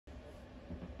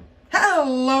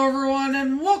Hello everyone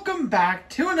and welcome back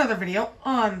to another video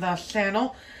on the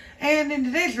channel. And in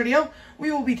today's video,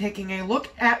 we will be taking a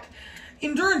look at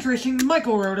Endurance Racing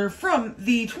Michael Rotor from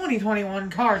the 2021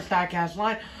 Cars Diecast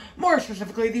line. More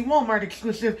specifically, the Walmart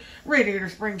exclusive Radiator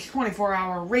Springs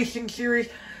 24-hour racing series,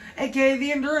 aka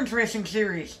the Endurance Racing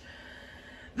series.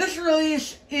 This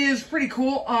release is pretty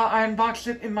cool. I unboxed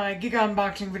it in my Giga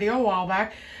unboxing video a while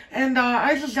back, and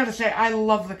I just gotta say, I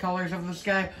love the colors of this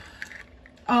guy.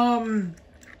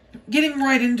 Getting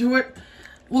right into it,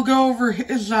 we'll go over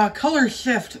his color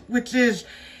shift, which is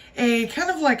a kind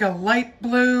of like a light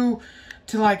blue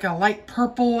to like a light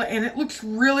purple, and it looks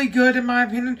really good in my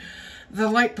opinion. The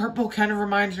light purple kind of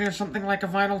reminds me of something like a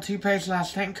vinyl toupee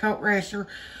 / tank coat racer.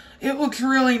 It looks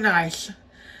really nice.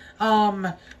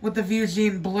 With the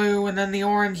Zeen blue and then the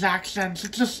orange accents.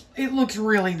 It looks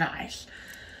really nice.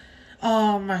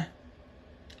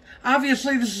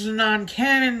 Obviously, this is a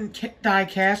non-canon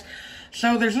diecast,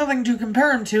 so there's nothing to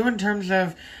compare him to in terms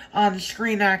of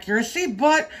on-screen accuracy,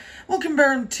 but we'll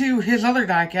compare him to his other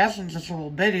diecast in just a little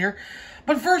bit here.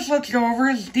 But first, let's go over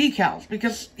his decals,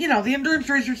 because, you know, the Endurance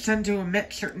Racers tend to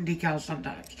omit certain decals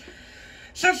sometimes.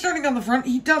 So, starting on the front,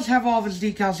 he does have all of his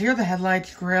decals here, the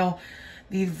headlights, grille,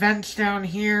 the vents down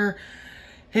here.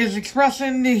 His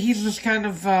expression, he's just kind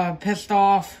of pissed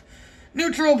off.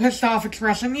 Neutral, pissed off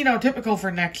expression, you know, typical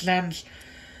for next gens.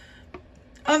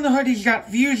 On the hood, he's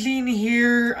got Zeen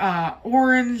here,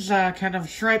 orange, kind of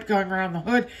stripe going around the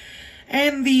hood.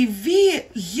 And the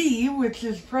VZ, which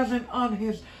is present on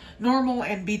his normal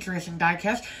and beach racing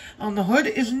diecast, on the hood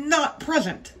is not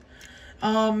present.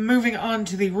 Moving on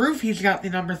to the roof, he's got the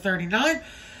number 39.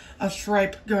 A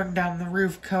stripe going down the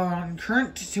roof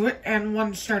concurrent to it, and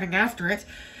one starting after it.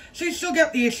 So you still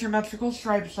get the asymmetrical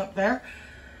stripes up there.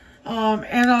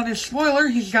 And on his spoiler,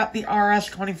 he's got the RS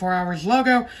 24 Hours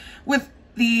logo with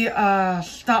the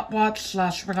stopwatch /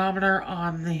 speedometer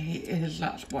on his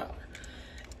spoiler.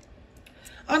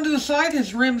 Onto the side,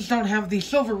 his rims don't have the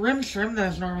silver rim trim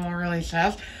that his normal release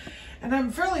has. And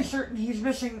I'm fairly certain he's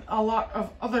missing a lot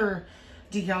of other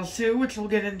decals too, which we'll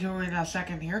get into in a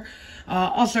second here.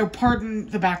 Also, pardon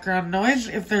the background noise.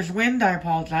 If there's wind, I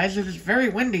apologize. It is very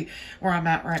windy where I'm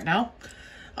at right now.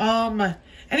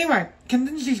 Anyway,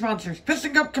 contingency sponsors.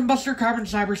 Piston Cup, Combustor, Carbon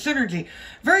Cyber, Synergy.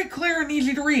 Very clear and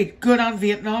easy to read. Good on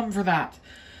Vietnam for that.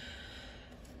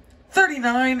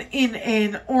 39 in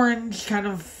an orange kind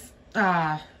of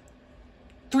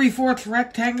 3/4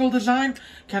 rectangle design,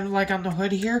 kind of like on the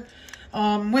hood here.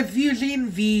 With Zeen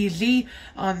VZ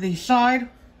on the side,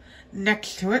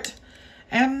 next to it.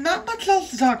 And not much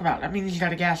else to talk about. I mean, he's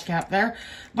got a gas cap there.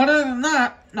 But other than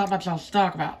that, not much else to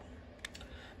talk about.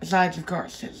 Besides, of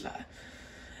course, his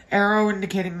arrow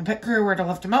indicating the pit crew where to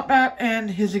lift him up at,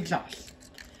 and his exhaust.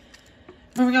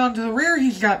 Moving on to the rear,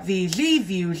 he's got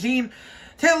VZ, Zeen,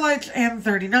 taillights, and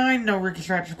 39. No rookie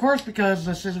stripes, of course, because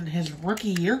this isn't his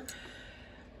rookie year.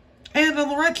 And on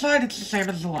the right side, it's the same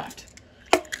as the left.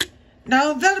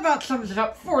 Now, that about sums it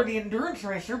up for the Endurance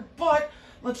Racer, but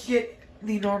let's get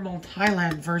the normal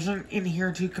Thailand version in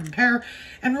here to compare.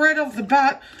 And right off the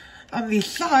bat, on the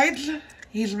sides,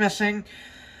 he's missing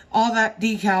all that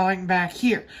decaling back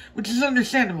here, which is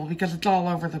understandable because it's all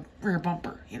over the rear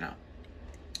bumper, you know.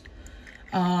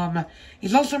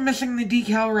 He's also missing the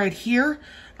decal right here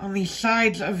on the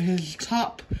sides of his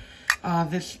top.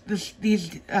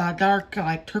 These dark,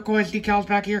 like, turquoise decals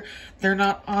back here, they're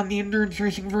not on the Endurance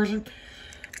Racing version.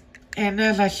 And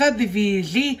as I said, the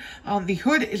VZ on the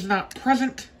hood is not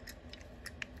present.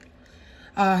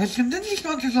 His contingency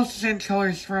sponsors also change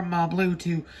colors from blue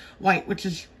to white, which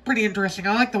is pretty interesting.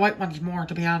 I like the white ones more,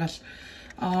 to be honest.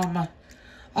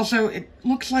 Also, it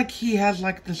looks like he has,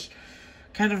 like, this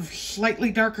kind of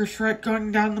slightly darker stripe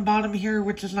going down the bottom here,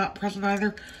 which is not present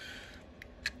either.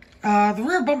 The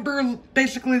rear bumper,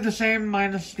 basically the same,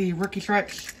 minus the rookie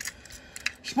stripes.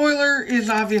 Spoiler is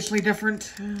obviously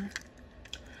different.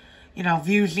 You know,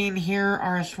 Zeen here,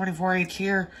 RS24H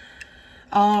here.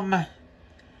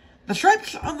 The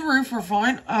stripes on the roof are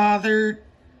fine. There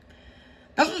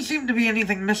doesn't seem to be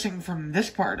anything missing from this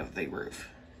part of the roof.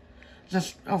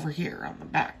 Just over here on the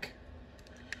back.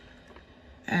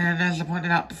 And as I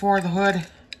pointed out before, the hood,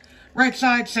 right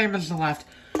side, same as the left.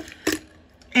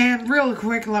 And real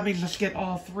quick, let me just get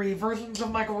all three versions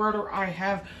of Michael Rotor I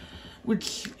have,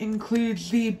 which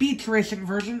includes the beach racing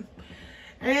version.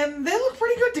 And they look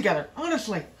pretty good together,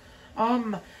 honestly.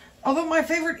 Although my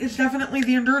favorite is definitely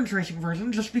the Endurance Racing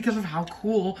version, just because of how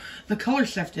cool the color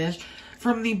shift is.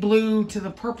 From the blue to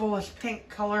the purplish pink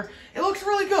color, it looks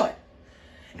really good.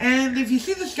 And if you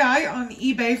see this guy on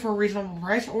eBay for a reasonable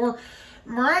price, or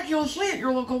miraculously at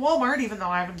your local Walmart, even though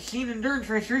I haven't seen Endurance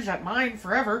Racers at mine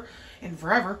forever. Pick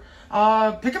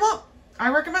him up. I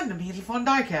recommend him. He's a fun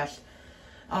diecast.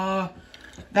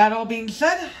 That all being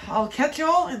said, I'll catch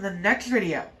y'all in the next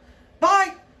video.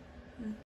 Bye!